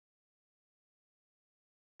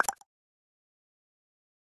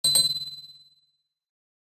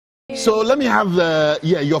So let me have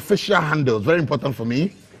your official handles, very important for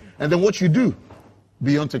me. And then what you do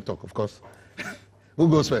beyond TikTok, of course. Who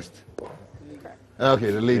goes first?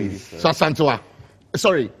 Okay, the ladies. So Asantewaa.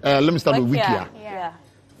 Sorry, let me start with Wikia. Yeah.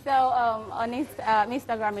 So on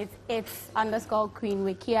Instagram it's _Queen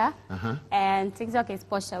Wikia. And TikTok is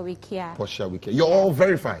Portia Wikia. Portia Wikia. You're all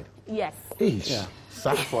verified? Yes. Yeah.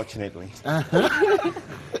 Unfortunately.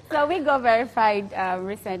 So we got verified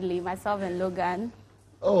recently, myself and Logan.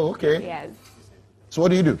 Oh, okay. Yes. So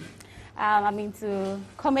what do you do? I'm into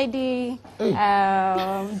comedy,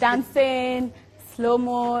 dancing,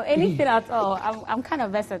 slow-mo, anything at all. I'm kind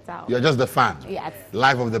of versatile. You're just the fan? Yes.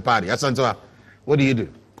 Life of the party. Asantewaa, what do you do?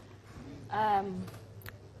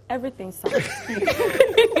 Everything, son.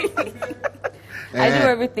 I do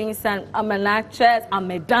everything, son. I'm an actress.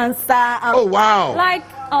 I'm a dancer. Oh, wow. Like,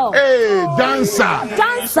 Hey, dancer.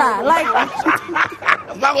 Dancer. Like.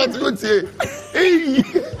 That was good to you. Hey.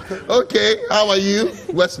 Okay, how are you,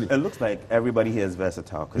 Wesley? It looks like everybody here is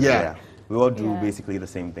versatile. Yeah. We all do basically the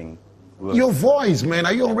same thing. Your voice, man.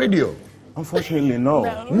 Are you on radio? Unfortunately,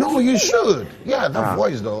 no. No, you should. Yeah, that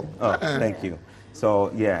voice, though. Oh, thank you.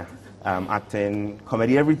 So, yeah, acting,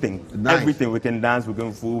 comedy, everything. Nice. Everything. We can dance, we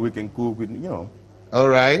can fool, we can cook, All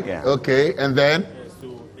right. Yeah. Okay, and then?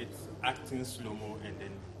 So it's acting, slow-mo, and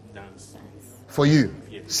then dance. For you?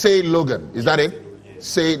 Yes. Say Logan. Is that it?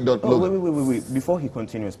 Say Logan. Oh, wait. Before he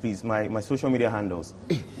continues, please, my social media handles.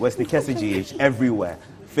 Wesley Kese GH, everywhere.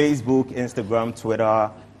 Facebook, Instagram, Twitter,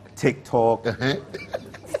 TikTok.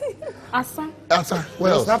 Asa.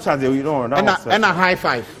 Well, Snapchat, you don't know. And a high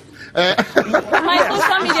five. My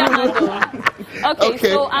social media handle. Okay,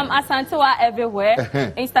 so I'm Asantewaa everywhere.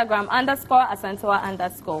 Instagram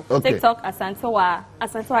 _Asantewaa_. Okay. TikTok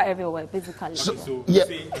Asantewaa everywhere, basically. So Yeah.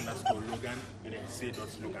 say _Logan and then say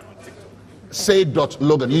 .Logan on TikTok. Say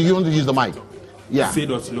Logan. You want to use the mic? Yeah. Say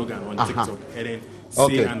 .Logan on TikTok and then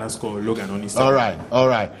say _Logan on Instagram. All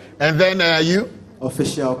right. And then you?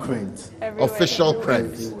 Official Crent. Official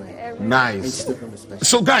Crent. Nice.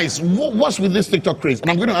 So guys, what's with this TikTok craze? And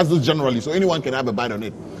I'm going to ask this generally so anyone can have a bite on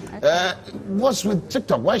it. What's with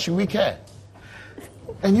TikTok? Why should we care?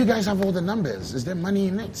 And you guys have all the numbers. Is there money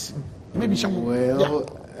in it? Maybe some. Well,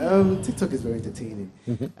 TikTok is very entertaining.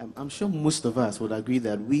 I'm sure most of us would agree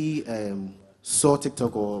that we saw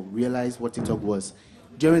TikTok or realized what TikTok was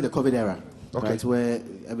during the COVID era. Okay. Right, where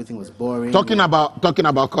everything was boring. Talking about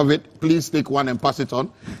COVID, please take one and pass it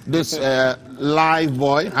on. This Live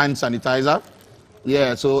Boy hand sanitizer.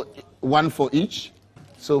 Yeah, so one for each.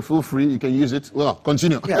 So feel free, you can use it. Well,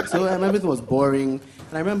 continue. Yeah, so everything was boring.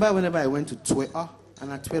 And I remember whenever I went to Twitter,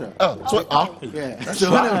 Twitter. Oh, Twitter. Yeah.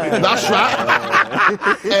 That's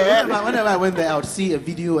right. Whenever I went there, I would see a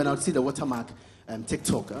video and I would see the watermark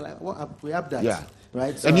TikTok. I'm like, what, we have that. Yeah.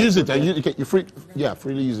 Right? So and use it. And you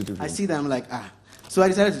freely use it. I see that, I'm like, So I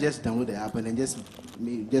decided to just download the app and then just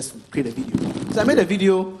create a video. So I made a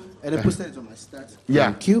video and I posted it on my stats.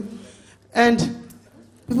 Yeah. Queue. And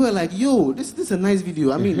people were like, yo, this is a nice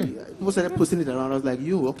video. I mean, people started posting it around. I was like,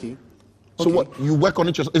 yo, okay. So what, you work on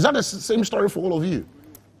it yourself? Is that the same story for all of you?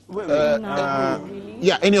 Wait.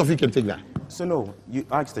 Yeah, any of you can take that. So no, you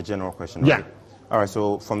asked a general question. Yeah. Okay. All right,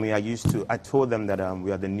 so for me, I told them that we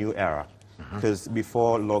are the new era. Because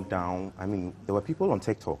before lockdown, I mean, there were people on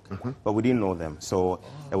TikTok, but we didn't know them. So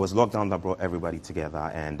it was lockdown that brought everybody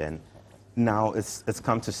together, and then now it's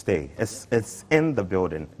come to stay. It's in the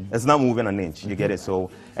building. It's not moving an inch. You get it? So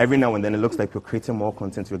every now and then it looks like we're creating more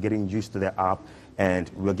content. We're getting used to the app, and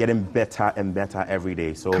we're getting better and better every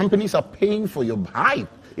day. So companies are paying for your hype.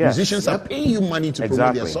 Yes. Musicians are paying you money to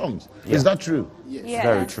promote their songs. Yeah. Is that true? Yes. Yeah.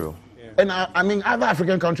 Very true. And I mean, other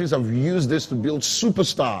African countries have used this to build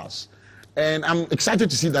superstars. And I'm excited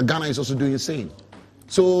to see that Ghana is also doing the same.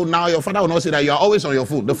 So now your father will not say that you are always on your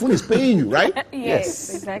phone. The phone is paying you, right?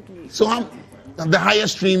 Yes, exactly. So the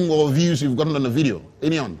highest stream or views you've gotten on a video?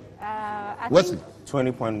 Anyone? Wesley?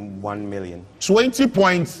 20.1 million.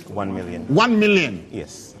 20.1 million. 1 million?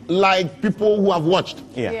 Yes. Like people who have watched?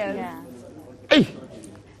 Yeah. Yeah. Hey!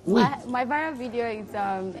 My viral video is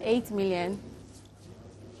 8 million.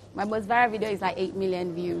 My most viral video is like 8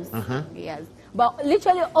 million views. Yes. But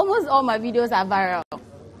literally, almost all my videos are viral.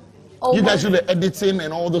 You guys do the editing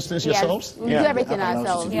and all those things yourselves? We do everything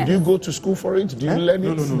ourselves. Do you go to school for it? Do you learn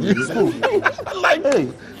it? No. Like, hey,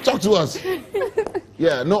 talk to us.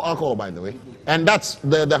 Yeah, no alcohol, by the way. And that's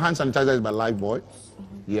the hand sanitizer is by Live Boy.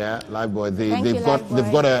 Yeah, Live Boy. They've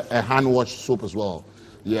got a hand wash soap as well.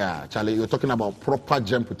 Yeah, Charlie, you're talking about proper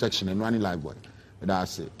germ protection and running Live Boy.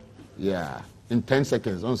 That's it. Yeah. In 10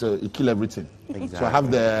 seconds, also it kill everything. Exactly. So I have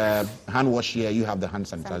the hand wash here, you have the hand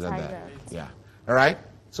sanitizer there. Yeah. All right?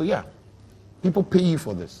 So yeah. People pay you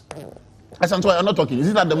for this. I'm sorry, I'm not talking. Is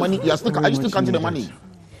it that the money? Are you still counting the money?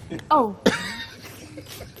 Oh.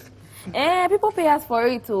 People pay us for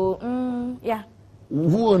it too. Yeah.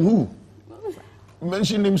 Who and who?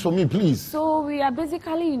 Mention names for me, please. So we are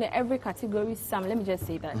basically in every category. Sam, let me just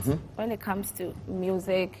say that. When it comes to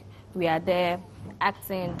music, we are there.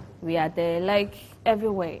 Acting, we are there. Like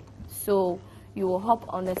everywhere. So you will hop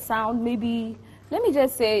on the sound. Maybe, let me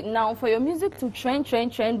just say now, for your music to trend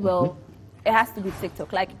well, it has to be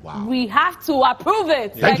TikTok. Like, we have to approve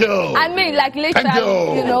it. Thank you. I mean, like,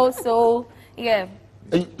 literally, you know, so, yeah.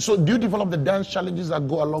 So do you develop the dance challenges that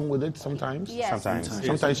go along with it sometimes? Yes.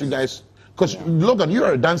 Sometimes you guys, because Logan, you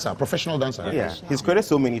are a dancer, professional dancer. Right? Yeah, he's created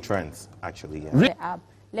so many trends, actually. Yeah. The app,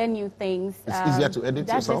 learn new things. It's easier to edit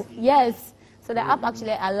yourself? Yes. So the app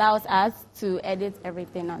actually allows us to edit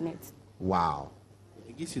everything on it. Wow.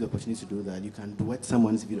 It gives you the opportunity to do that. You can duet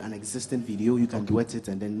someone's video, an existing video, you can duet it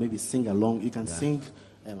and then maybe sing along. You can sing,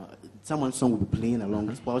 someone's song will be playing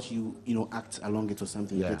along, whilst you act along it or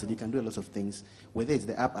something. You can do a lot of things. With it,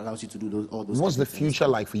 the app allows you to do all those What's the future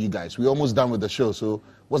like for you guys? We're almost done with the show, so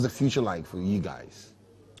what's the future like for you guys?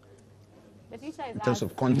 The future is in terms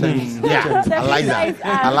of content. I like that.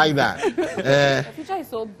 I like that. The future is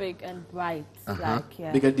so big and bright.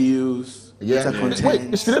 Bigger deals, better content. Wait,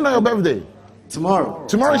 it's still not your birthday? Tomorrow.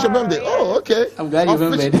 Tomorrow is your birthday. Oh, okay. I'm glad you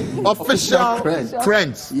remembered. Official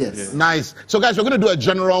friends. Yes. Nice. So, guys, we're going to do a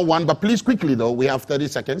general one, but please quickly, though, we have 30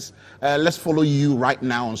 seconds. Let's follow you right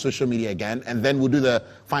now on social media again, and then we'll do the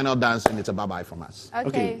final dance, and it's a bye-bye from us.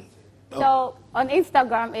 Okay. So, on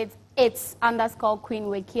Instagram, it's _Queen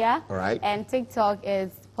Wakia. All right. And TikTok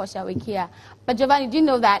is Portia Wakia. But, Giovanni, do you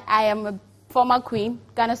know that I am a former queen,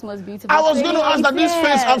 Ghana's most beautiful. I was going to ask that this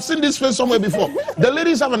face, I've seen this face somewhere before. The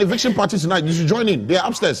ladies have an eviction party tonight. You should join in. They're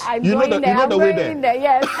upstairs. You know the way there.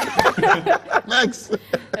 Yes. Next.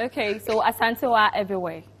 Okay, so Asantewa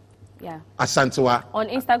everywhere. Yeah. Asantewa. On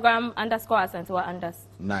Instagram, _Asantewa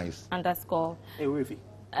Nice. _ Hey, Rufi.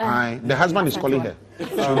 The husband is calling her.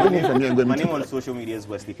 My name on social media is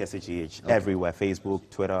Wesley KSGH. Everywhere. Facebook,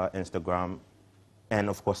 Twitter, Instagram. And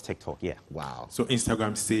of course, TikTok, yeah. Wow. So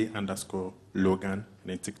Instagram, say_Logan, and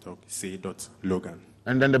then TikTok, say.Logan.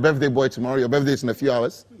 And then the birthday boy tomorrow. Your birthday is in a few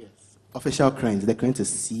hours. Yes. Official Crent. The Crent is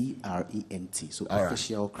CRENT. So all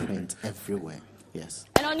official Crent everywhere. Yes.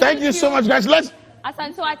 Thank you so much, guys. Let's.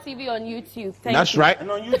 Asantewa TV on YouTube. That's right. And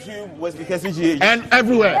on YouTube, Wesley KSGH. And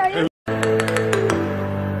everywhere.